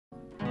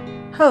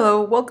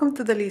Hello, welcome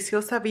to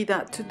Deliciosa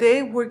Vida.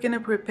 Today we're going to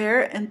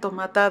prepare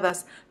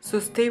entomatadas, so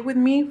stay with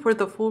me for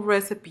the full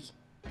recipe.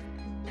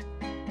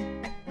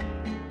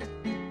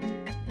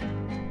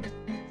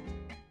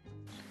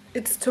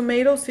 It's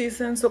tomato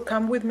season, so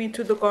come with me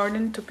to the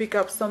garden to pick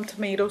up some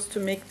tomatoes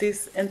to make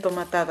these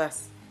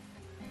entomatadas.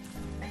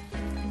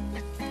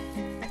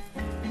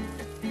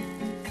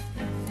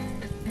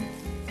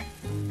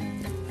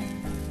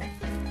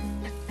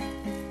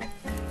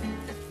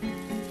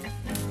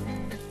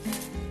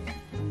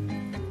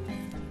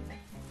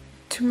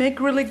 To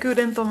make really good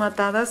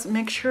entomatadas,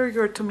 make sure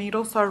your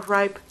tomatoes are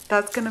ripe.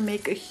 That's gonna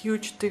make a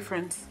huge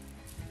difference.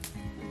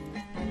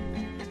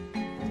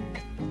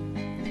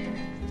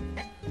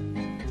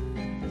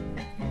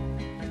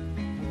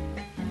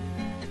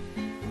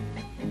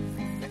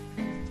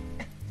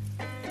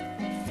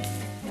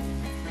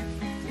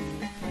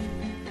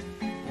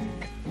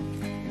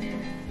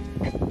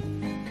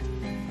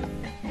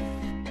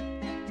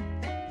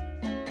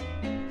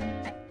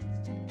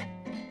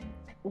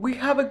 We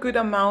have a good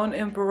amount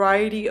and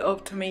variety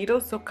of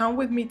tomatoes, so come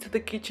with me to the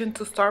kitchen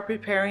to start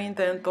preparing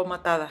the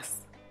entomatadas.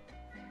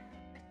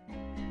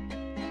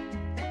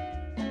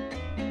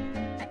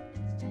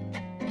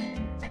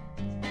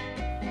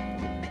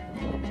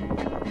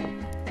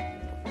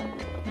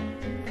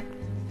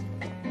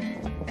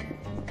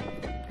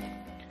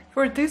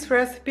 For this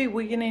recipe,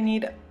 we're gonna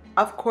need,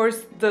 of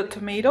course, the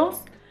tomatoes,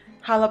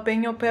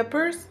 jalapeno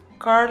peppers,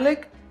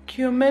 garlic,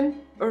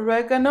 cumin,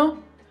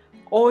 oregano,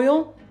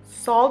 oil,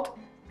 salt,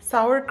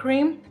 sour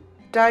cream,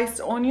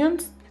 diced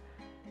onions,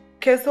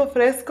 queso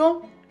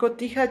fresco,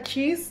 cotija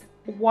cheese,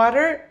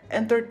 water,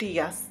 and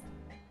tortillas.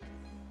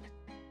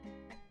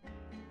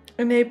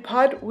 In a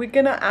pot, we're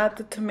gonna add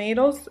the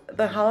tomatoes,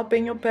 the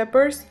jalapeno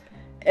peppers,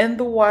 and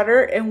the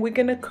water, and we're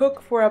gonna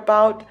cook for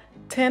about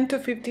 10 to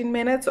 15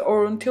 minutes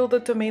or until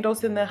the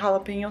tomatoes and the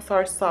jalapenos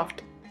are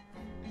soft.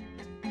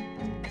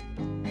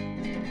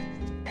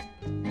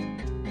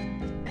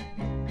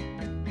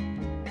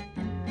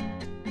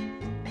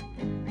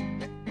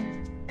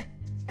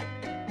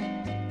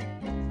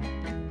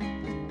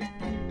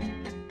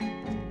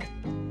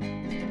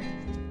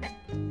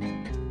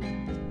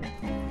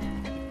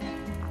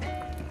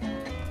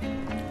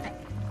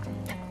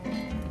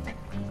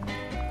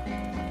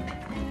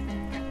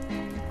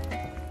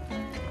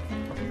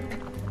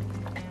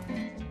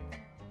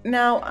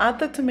 Now add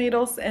the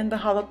tomatoes and the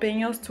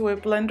jalapenos to a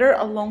blender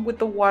along with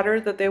the water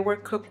that they were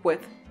cooked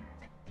with.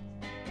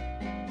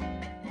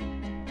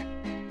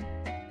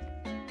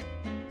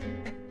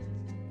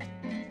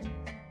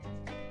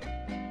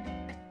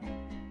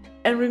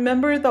 And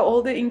remember that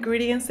all the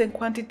ingredients and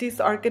quantities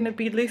are going to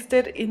be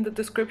listed in the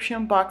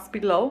description box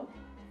below.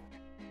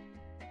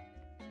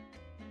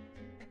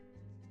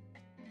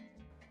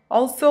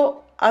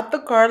 Also add the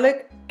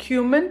garlic,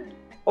 cumin,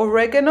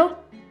 oregano,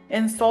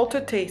 and salt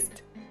to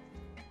taste.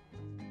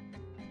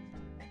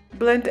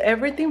 Blend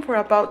everything for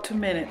about 2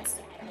 minutes.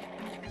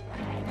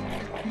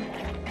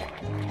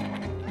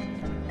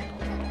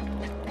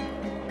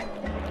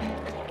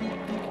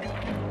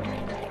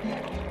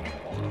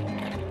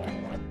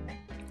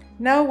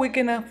 Now we're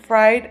gonna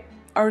fry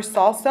our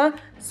salsa,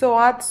 so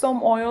add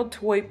some oil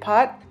to a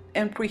pot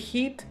and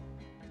preheat.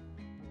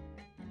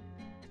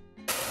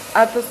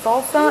 Add the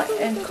salsa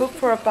and cook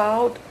for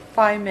about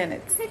 5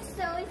 minutes. It's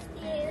so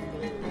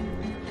scary.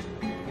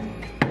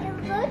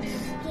 It looks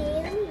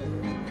scary.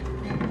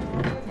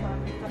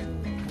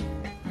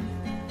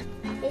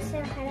 Is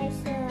it how I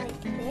say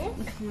like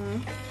this?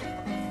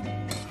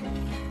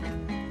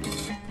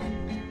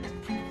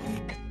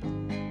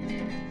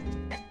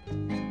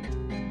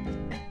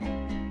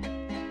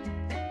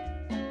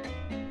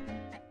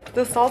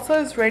 The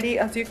salsa is ready.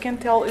 As you can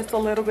tell, it's a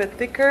little bit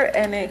thicker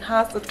and it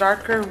has a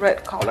darker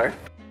red color.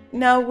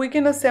 Now we're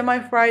gonna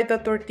semi-fry the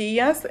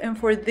tortillas, and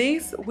for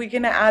these we're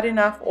gonna add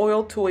enough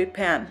oil to a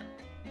pan.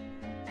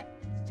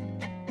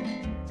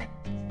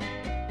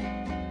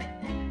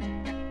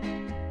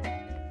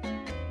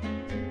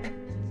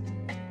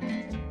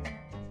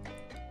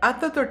 Add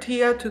the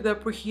tortilla to the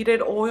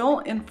preheated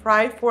oil and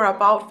fry for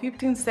about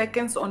 15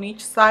 seconds on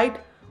each side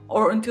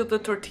or until the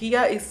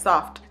tortilla is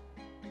soft.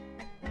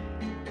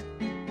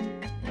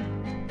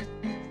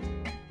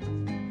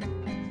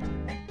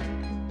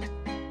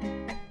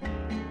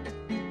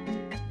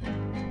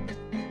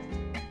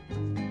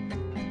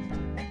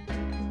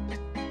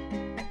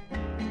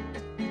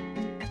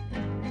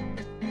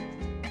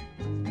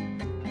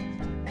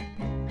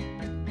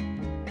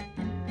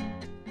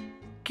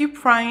 Keep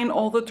frying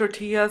all the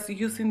tortillas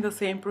using the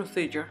same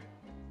procedure.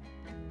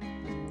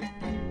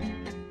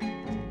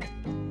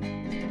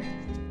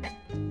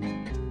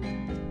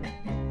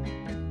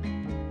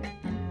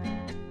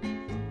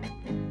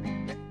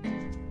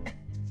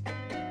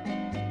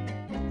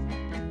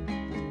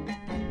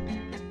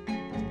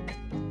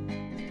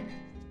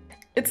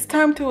 It's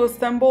time to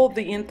assemble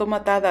the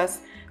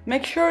entomatadas.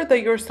 Make sure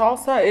that your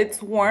salsa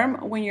is warm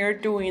when you're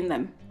doing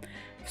them.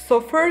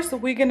 So first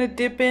we're gonna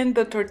dip in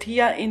the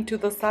tortilla into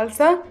the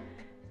salsa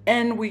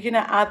And we're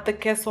gonna add the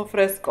queso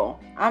fresco.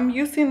 I'm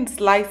using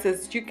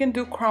slices. You can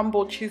do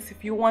crumbled cheese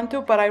if you want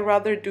to, but I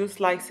rather do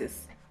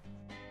slices.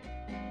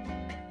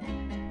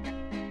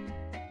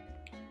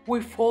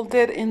 We fold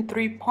it in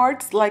 3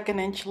 parts like an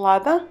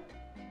enchilada.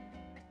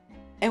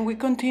 And we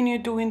continue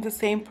doing the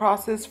same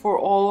process for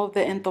all of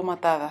the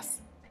entomatadas.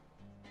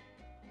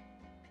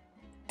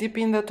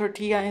 Dipping the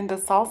tortilla in the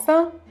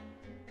salsa,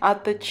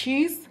 add the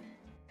cheese,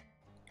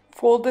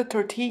 fold the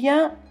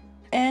tortilla,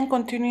 and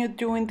continue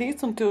doing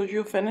this until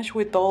you finish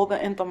with all the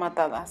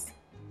entomatadas.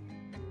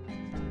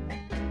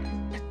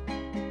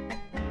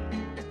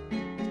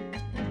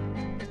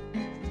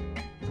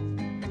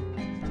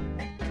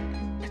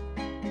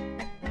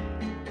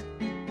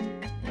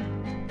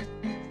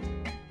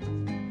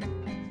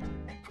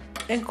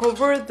 And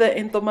cover the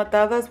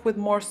entomatadas with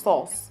more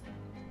sauce.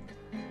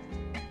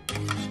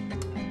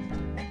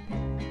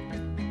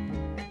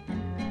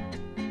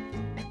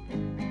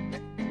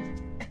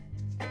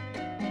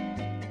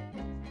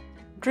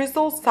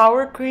 Drizzle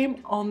sour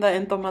cream on the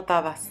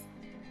entomatadas.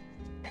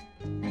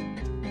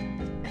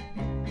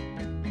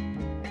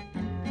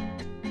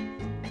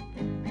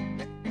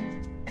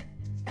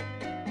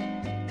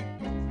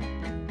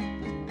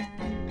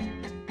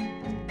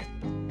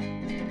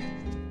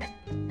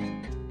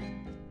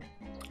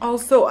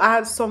 Also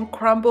add some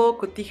crumbled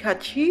cotija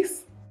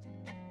cheese,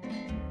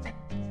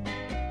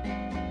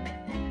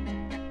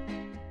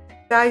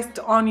 diced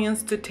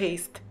onions to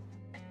taste.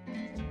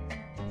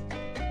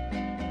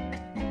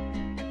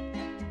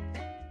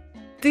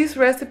 This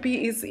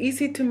recipe is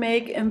easy to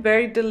make and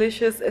very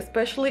delicious,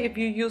 especially if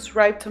you use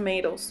ripe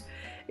tomatoes.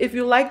 If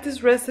you like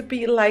this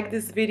recipe, like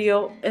this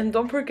video, and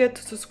don't forget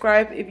to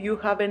subscribe if you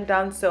haven't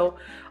done so.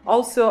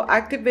 Also,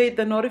 activate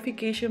the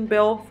notification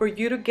bell for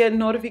you to get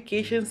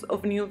notifications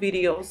of new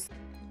videos.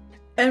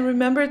 And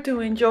remember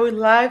to enjoy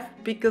life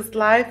because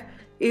life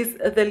is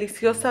a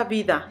deliciosa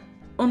vida.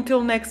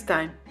 Until next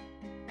time.